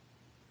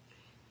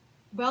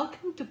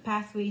Welcome to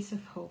Pathways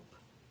of Hope.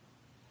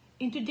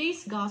 In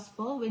today's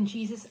Gospel, when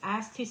Jesus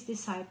asked his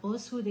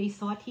disciples who they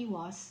thought he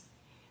was,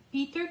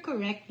 Peter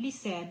correctly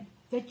said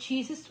that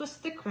Jesus was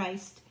the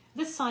Christ,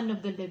 the Son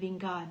of the living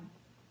God.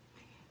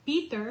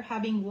 Peter,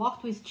 having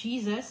walked with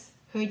Jesus,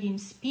 heard him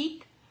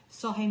speak,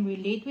 saw him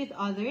relate with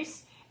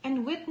others,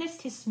 and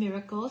witnessed his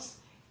miracles,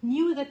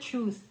 knew the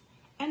truth,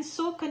 and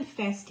so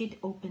confessed it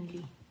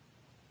openly.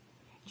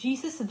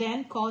 Jesus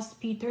then calls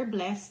Peter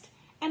blessed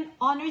and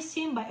honors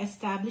him by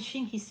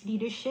establishing his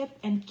leadership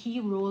and key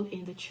role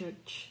in the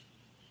church.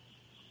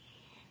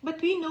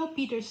 But we know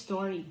Peter's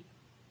story.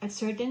 At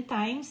certain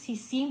times, he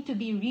seemed to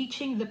be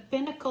reaching the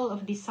pinnacle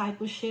of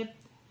discipleship,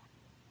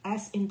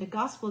 as in the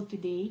gospel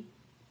today,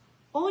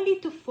 only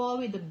to fall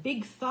with a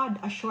big thud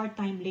a short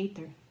time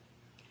later.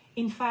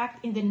 In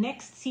fact, in the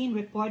next scene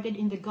reported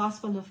in the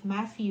Gospel of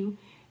Matthew,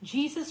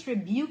 Jesus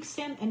rebukes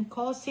him and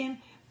calls him,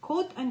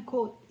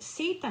 quote-unquote,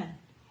 Satan,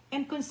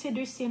 and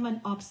considers him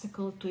an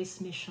obstacle to his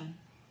mission.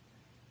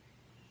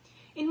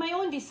 In my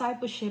own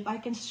discipleship, I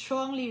can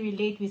strongly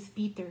relate with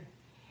Peter.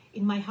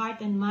 In my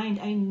heart and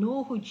mind, I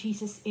know who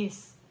Jesus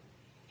is.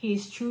 He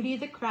is truly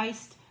the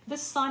Christ, the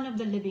Son of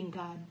the living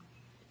God.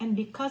 And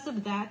because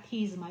of that,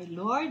 he is my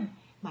Lord,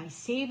 my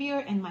Savior,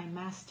 and my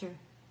Master.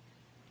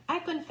 I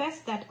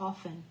confess that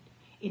often,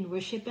 in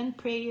worship and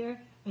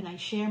prayer, when I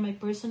share my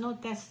personal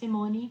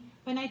testimony,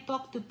 when I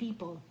talk to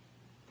people.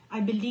 I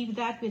believe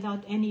that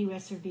without any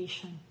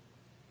reservation.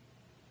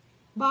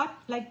 But,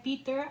 like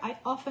Peter, I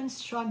often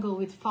struggle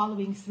with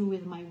following through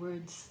with my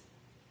words.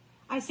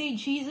 I say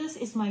Jesus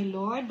is my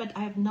Lord, but I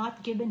have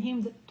not given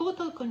him the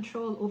total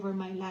control over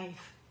my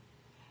life.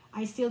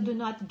 I still do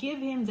not give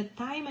him the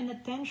time and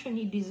attention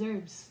he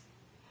deserves.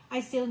 I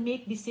still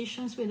make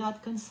decisions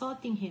without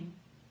consulting him.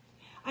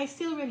 I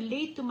still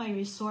relate to my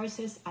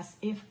resources as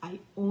if I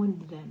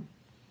owned them.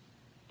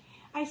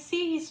 I say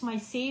he's my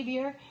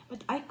Savior,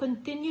 but I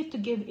continue to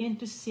give in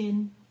to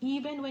sin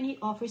even when he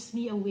offers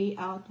me a way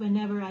out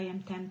whenever I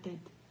am tempted.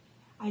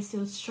 I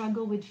still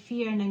struggle with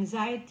fear and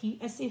anxiety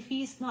as if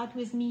he is not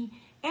with me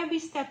every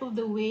step of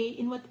the way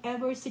in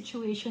whatever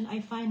situation I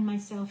find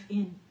myself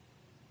in.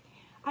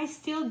 I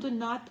still do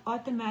not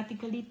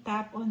automatically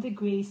tap on the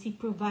grace he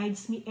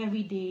provides me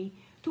every day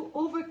to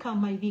overcome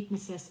my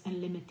weaknesses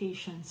and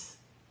limitations.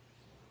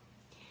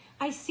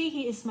 I say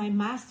he is my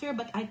master,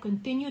 but I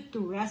continue to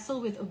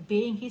wrestle with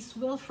obeying his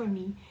will for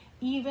me,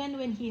 even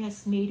when he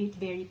has made it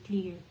very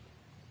clear.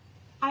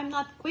 I'm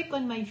not quick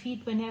on my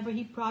feet whenever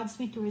he prods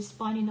me to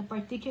respond in a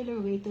particular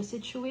way to a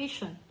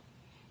situation,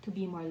 to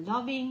be more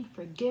loving,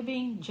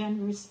 forgiving,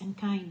 generous, and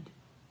kind.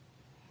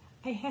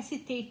 I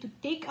hesitate to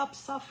take up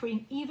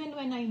suffering even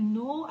when I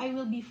know I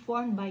will be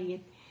formed by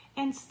it,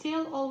 and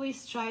still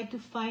always try to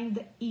find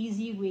the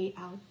easy way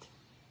out.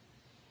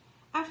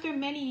 After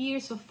many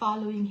years of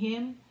following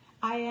him,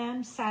 I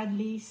am,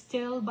 sadly,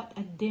 still but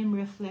a dim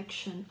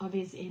reflection of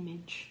his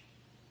image.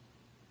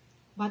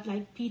 But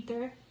like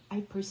Peter,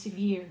 I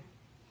persevere.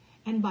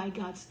 And by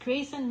God's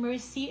grace and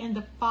mercy and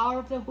the power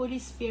of the Holy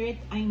Spirit,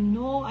 I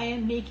know I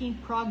am making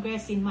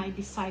progress in my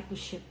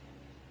discipleship.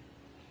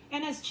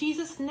 And as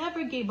Jesus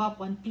never gave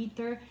up on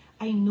Peter,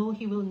 I know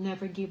he will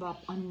never give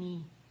up on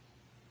me.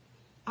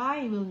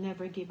 I will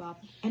never give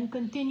up and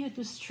continue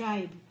to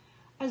strive,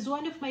 as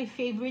one of my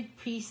favorite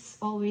priests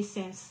always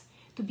says,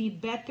 to be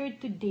better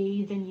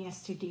today than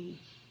yesterday.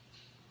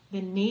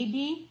 Then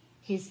maybe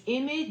his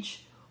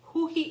image,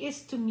 who he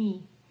is to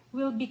me,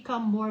 will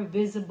become more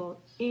visible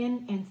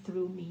in and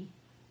through me.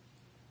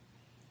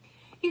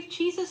 If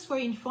Jesus were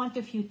in front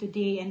of you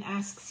today and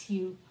asks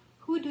you,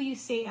 "Who do you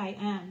say I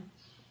am?"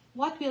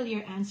 what will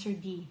your answer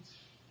be?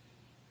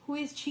 Who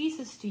is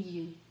Jesus to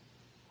you?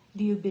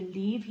 Do you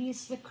believe he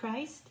is the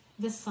Christ,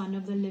 the Son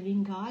of the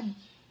living God,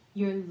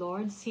 your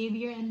Lord,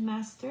 Savior, and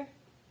Master?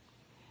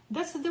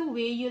 Does the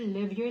way you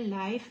live your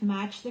life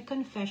match the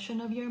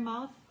confession of your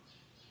mouth?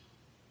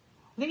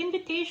 The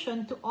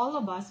invitation to all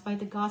of us by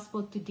the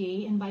gospel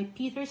today and by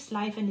Peter's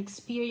life and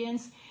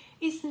experience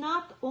is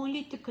not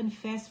only to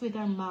confess with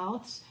our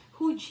mouths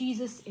who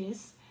Jesus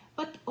is,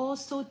 but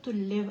also to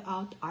live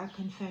out our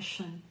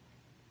confession.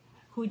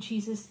 Who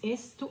Jesus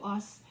is to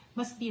us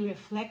must be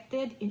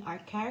reflected in our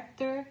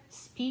character,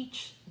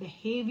 speech,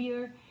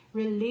 behavior,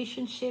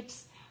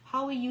 relationships,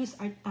 how we use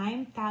our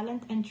time,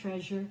 talent, and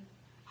treasure,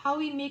 how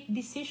we make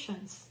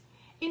decisions,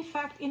 in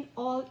fact, in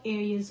all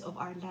areas of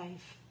our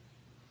life.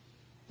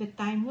 The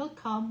time will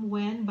come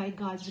when, by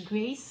God's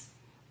grace,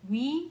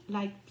 we,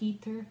 like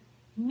Peter,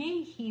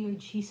 may hear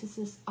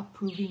Jesus'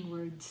 approving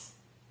words.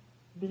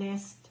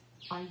 Blessed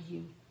are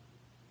you.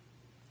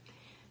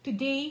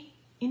 Today,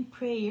 in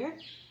prayer,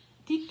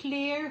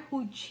 declare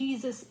who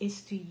Jesus is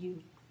to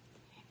you.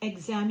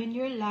 Examine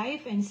your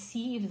life and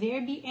see if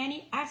there be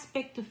any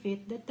aspect of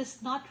it that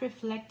does not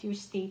reflect your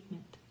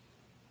statement.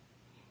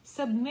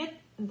 Submit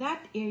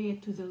that area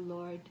to the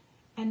Lord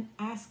and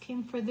ask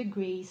him for the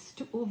grace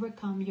to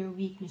overcome your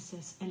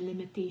weaknesses and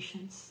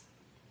limitations.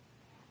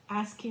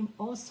 Ask him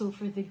also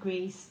for the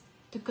grace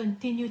to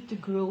continue to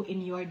grow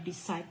in your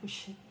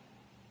discipleship.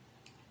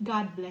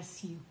 God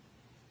bless you.